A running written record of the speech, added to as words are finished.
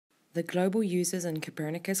The global users in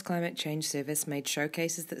Copernicus Climate Change Service made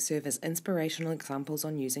showcases that serve as inspirational examples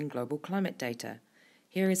on using global climate data.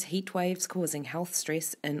 Here is heat waves causing health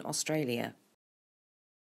stress in Australia.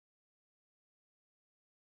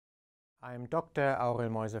 I'm Dr. Aurel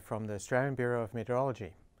Moiser from the Australian Bureau of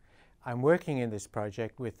Meteorology. I'm working in this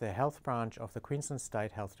project with the health branch of the Queensland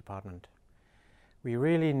State Health Department. We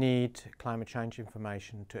really need climate change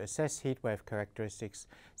information to assess heatwave characteristics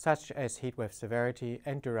such as heatwave severity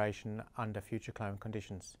and duration under future climate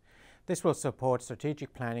conditions. This will support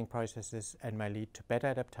strategic planning processes and may lead to better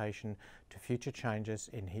adaptation to future changes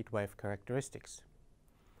in heatwave characteristics.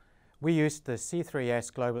 We used the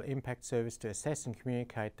C3S Global Impact Service to assess and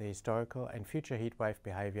communicate the historical and future heatwave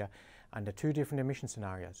behaviour under two different emission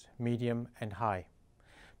scenarios, medium and high.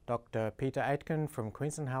 Dr. Peter Aitken from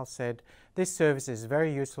Queensland Health said, "This service is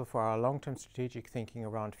very useful for our long-term strategic thinking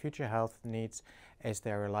around future health needs as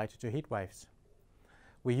they are related to heat waves."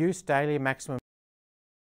 We use daily maximum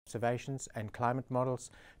observations and climate models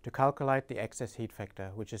to calculate the excess heat factor,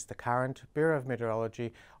 which is the current Bureau of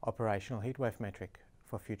Meteorology operational heatwave metric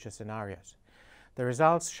for future scenarios. The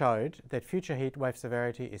results showed that future heatwave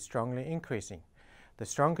severity is strongly increasing. The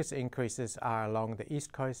strongest increases are along the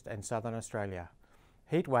east coast and southern Australia.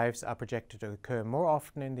 Heat waves are projected to occur more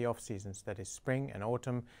often in the off-seasons, that is spring and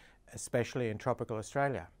autumn, especially in tropical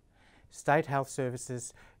Australia. State health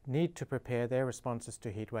services need to prepare their responses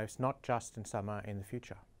to heat waves not just in summer in the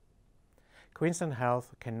future. Queensland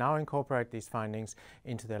Health can now incorporate these findings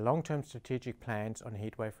into their long-term strategic plans on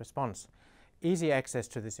heatwave response. Easy access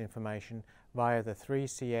to this information via the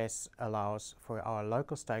 3CS allows for our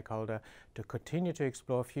local stakeholder to continue to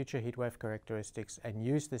explore future heatwave characteristics and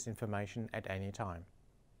use this information at any time.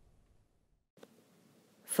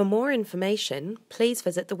 For more information, please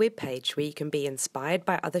visit the webpage where you can be inspired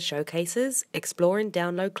by other showcases, explore and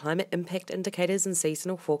download climate impact indicators and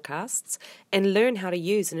seasonal forecasts, and learn how to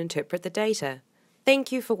use and interpret the data.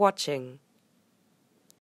 Thank you for watching.